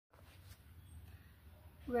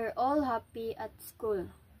We're all happy at school.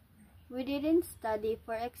 We didn't study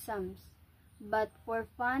for exams, but for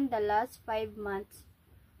fun the last 5 months.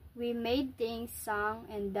 We made things, sang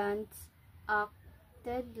and danced,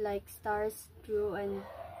 acted like stars, drew and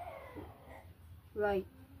write.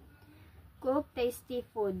 Cook tasty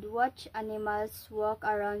food, watch animals walk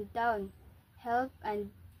around town, help and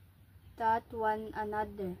taught one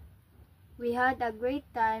another. We had a great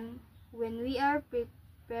time when we are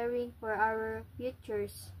preparing for our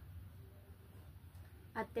futures.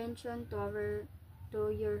 Attention to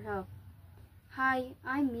your health. Hi,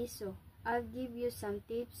 I'm Miso. I'll give you some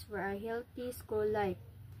tips for a healthy school life.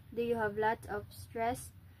 Do you have lots of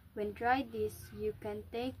stress? When try this, you can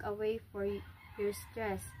take away for your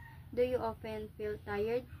stress. Do you often feel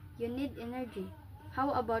tired? You need energy.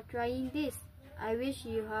 How about trying this? I wish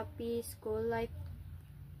you happy school life.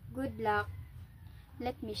 Good luck.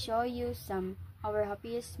 Let me show you some our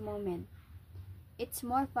happiest moment. It's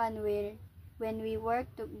more fun when we work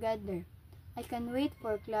together. I can wait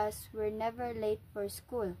for class. We're never late for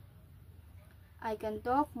school. I can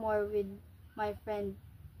talk more with my friend,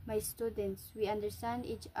 my students. We understand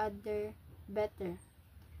each other better.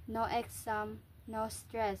 No exam, no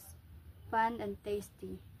stress. Fun and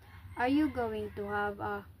tasty. Are you going to have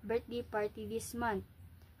a birthday party this month?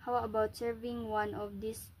 How about serving one of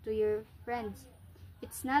these to your friends?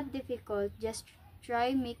 It's not difficult, just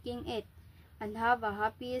try making it and have a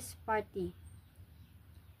happiest party.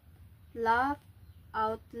 Laugh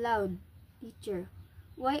out loud. Teacher,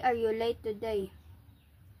 why are you late today?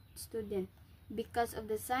 Student, because of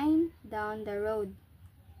the sign down the road.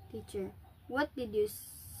 Teacher, what did the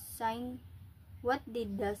sign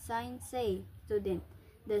say? Student,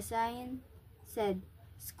 the sign said,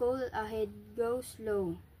 school ahead, go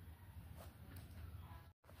slow.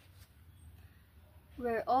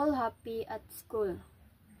 We're all happy at school.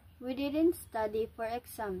 We didn't study for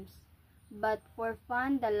exams, but for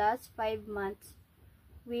fun the last 5 months.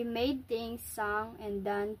 We made things, sang and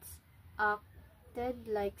danced, acted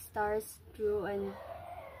like stars, drew and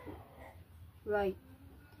write.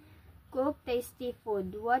 Cook tasty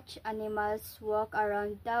food, watch animals walk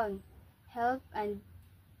around town, help and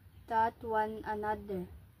taught one another.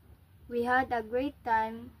 We had a great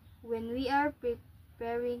time when we are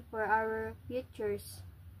preparing for our futures.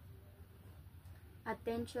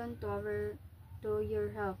 Attention to your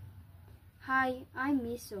health. Hi, I'm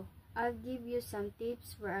Miso. I'll give you some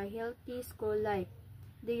tips for a healthy school life.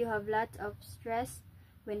 Do you have lots of stress?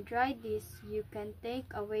 When try this, you can take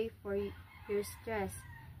away for your stress.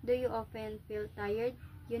 Do you often feel tired?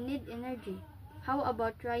 You need energy. How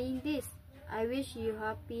about trying this? I wish you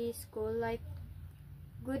happy school life.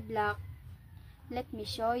 Good luck. Let me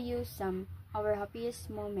show you some our happiest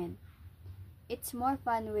moment. It's more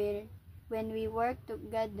fun when we work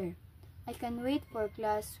together. I can wait for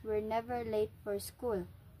class. We're never late for school.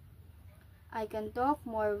 I can talk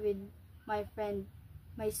more with my friend,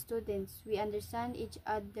 my students. We understand each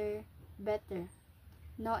other better.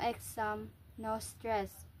 No exam, no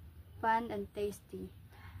stress. Fun and tasty.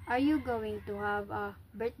 Are you going to have a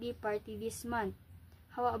birthday party this month?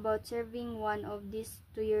 How about serving one of these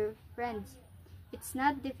to your friends? It's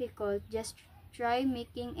not difficult, just try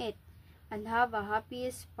making it and have a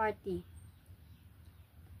happiest party.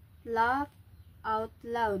 Laugh out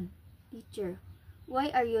loud. Teacher,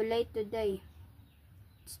 why are you late today?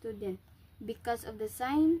 Student, because of the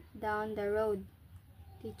sign down the road.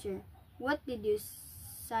 Teacher, what did the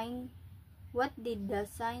sign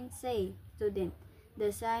say? Student,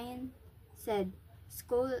 the sign said,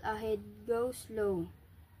 school ahead, go slow.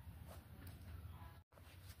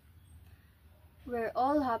 We're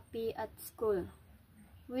all happy at school.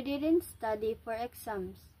 We didn't study for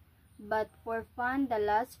exams, but for fun the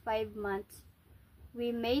last 5 months.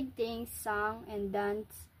 We made things, sang and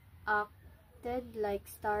danced, acted like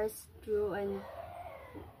stars, drew and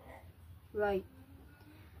write.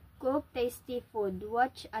 Cook tasty food,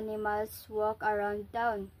 watch animals walk around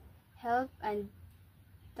town, help and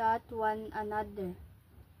taught one another.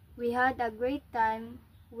 We had a great time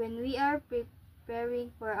when we are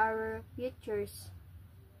preparing for our futures.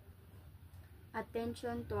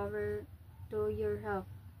 Attention to your health.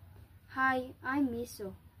 Hi, I'm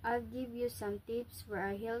Miso. I'll give you some tips for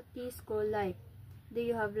a healthy school life. Do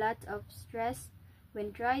you have lots of stress?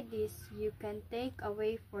 When try this, you can take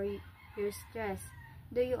away for your stress.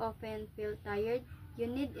 Do you often feel tired? You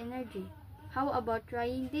need energy. How about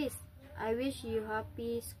trying this? I wish you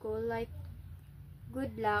happy school life.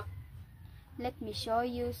 Good luck. Let me show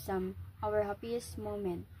you some our happiest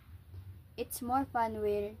moment. It's more fun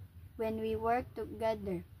when we work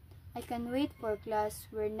together. I can wait for class.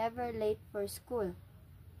 We're never late for school.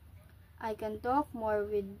 I can talk more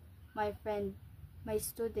with my friend, my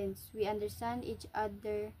students. We understand each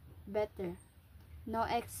other better. No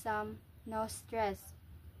exam, no stress.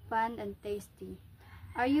 Fun and tasty.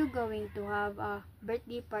 Are you going to have a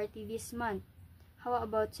birthday party this month? How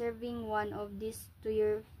about serving one of these to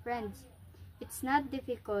your friends? It's not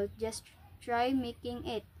difficult, just try making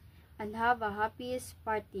it and have a happiest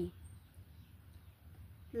party.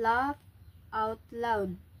 Laugh out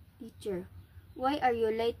loud. Teacher, why are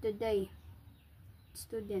you late today?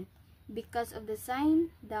 Student, because of the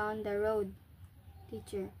sign down the road.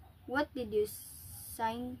 Teacher, what did the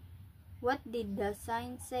sign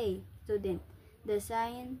say? Student, the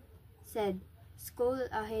sign said, school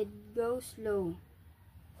ahead, go slow.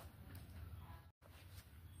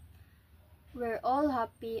 We're all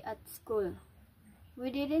happy at school.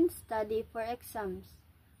 We didn't study for exams,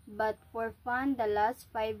 but for fun the last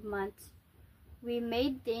 5 months. We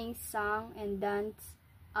made things, sang and danced,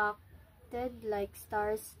 acted like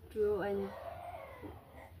stars, drew and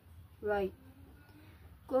write.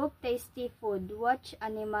 Cook tasty food, watch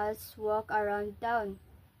animals walk around town,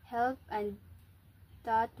 help and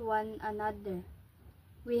taught one another.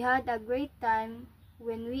 We had a great time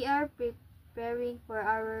when we are preparing for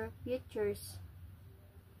our futures.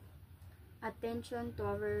 Attention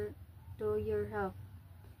to your health.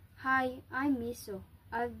 Hi, I'm Miso.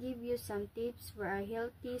 I'll give you some tips for a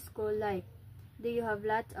healthy school life. Do you have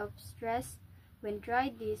lots of stress? When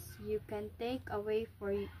try this, you can take away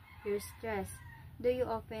for your stress. Do you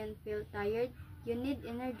often feel tired? You need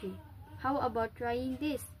energy. How about trying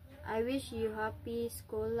this? I wish you happy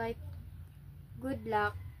school life. Good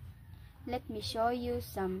luck. Let me show you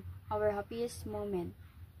some our happiest moment.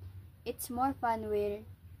 It's more fun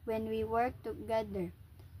when we work together.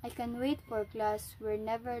 I can wait for class. We're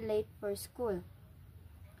never late for school.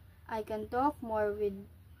 I can talk more with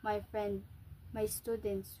my friend, my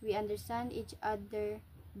students. We understand each other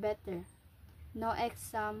better. No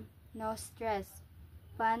exam, no stress.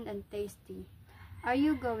 Fun and tasty. Are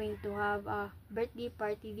you going to have a birthday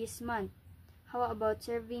party this month? How about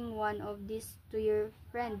serving one of these to your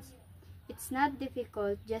friends? It's not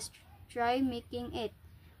difficult, just try making it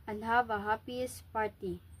and have a happiest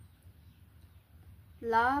party.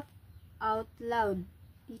 Laugh out loud.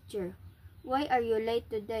 Teacher, why are you late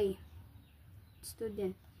today?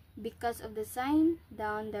 Student, because of the sign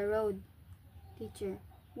down the road. Teacher,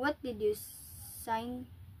 what did the sign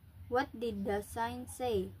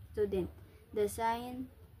say? Student, the sign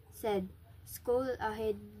said, school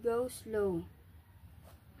ahead, go slow.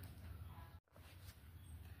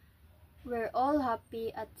 We're all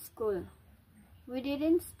happy at school. We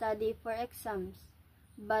didn't study for exams,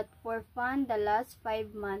 but for fun the last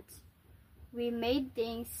 5 months. We made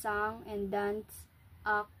things, sang and danced,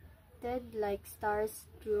 acted like stars,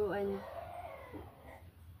 drew and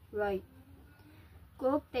write.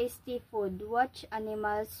 Cook tasty food, watch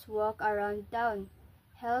animals walk around town,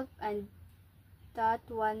 help and taught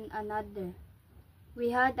one another.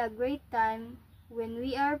 We had a great time when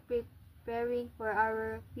we are preparing for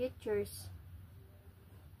our futures.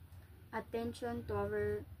 Attention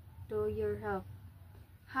to your health.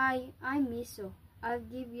 Hi, I'm Miso. I'll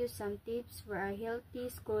give you some tips for a healthy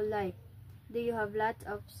school life. Do you have lots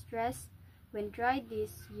of stress? When try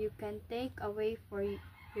this, you can take away for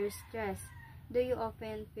your stress. Do you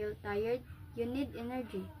often feel tired? You need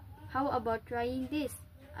energy. How about trying this?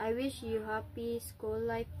 I wish you happy school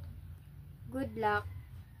life. Good luck.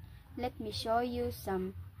 Let me show you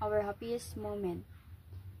some our happiest moment.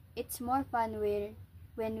 It's more fun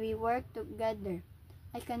when we work together.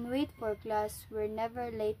 I can wait for class. We're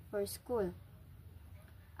never late for school.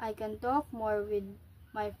 I can talk more with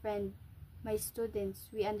my friend, my students.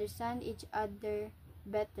 We understand each other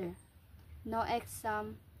better. No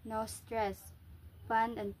exam, no stress.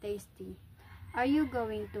 Fun and tasty. Are you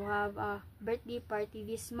going to have a birthday party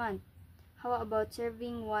this month? How about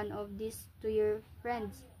serving one of these to your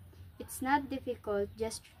friends? It's not difficult,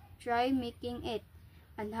 just try making it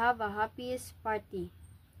and have a happiest party.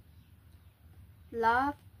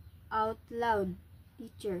 Laugh out loud.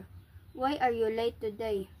 Teacher, why are you late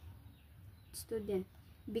today? Student,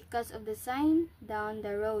 because of the sign down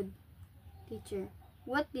the road. Teacher,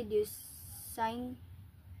 what did the sign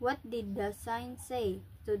say?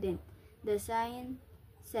 Student, the sign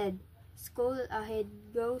said, school ahead,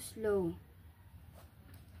 go slow.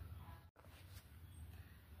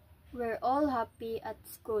 We're all happy at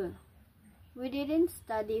school. We didn't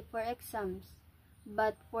study for exams,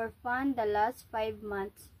 but for fun the last 5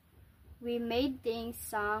 months. We made things,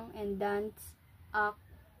 sang and danced,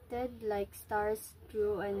 acted like stars,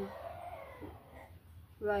 drew and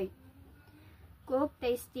write. Cook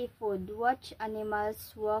tasty food. Watch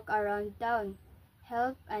animals walk around town.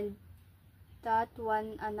 Help and taught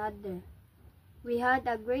one another. We had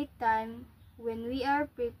a great time when we are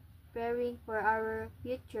preparing for our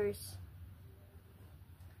futures.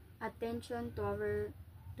 Attention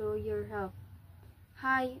to your health.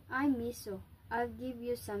 Hi, I'm Miso. I'll give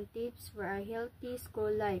you some tips for a healthy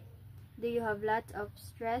school life. Do you have lots of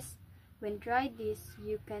stress? When try this,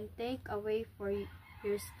 you can take away for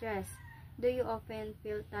your stress. Do you often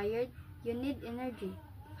feel tired? You need energy.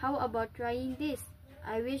 How about trying this?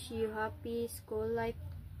 I wish you happy school life.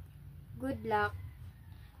 Good luck.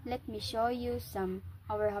 Let me show you some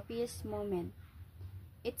our happiest moment.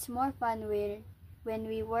 It's more fun when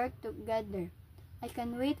we work together. I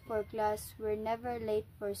can wait for class. We're never late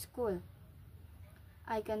for school.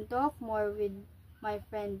 I can talk more with my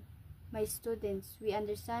friend, my students. We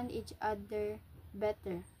understand each other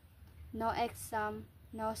better. No exam,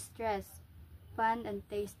 no stress. Fun and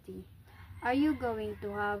tasty. Are you going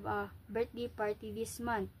to have a birthday party this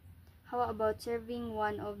month? How about serving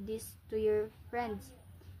one of these to your friends?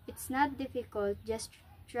 It's not difficult, just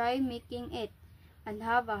try making it and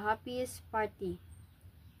have a happiest party.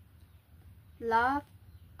 Laugh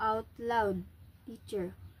out loud.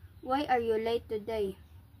 Teacher, why are you late today?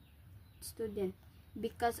 Student,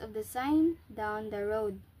 because of the sign down the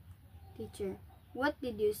road. Teacher, what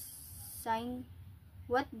did the sign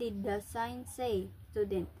say?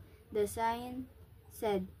 Student, the sign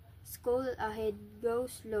said, school ahead, go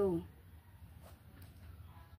slow.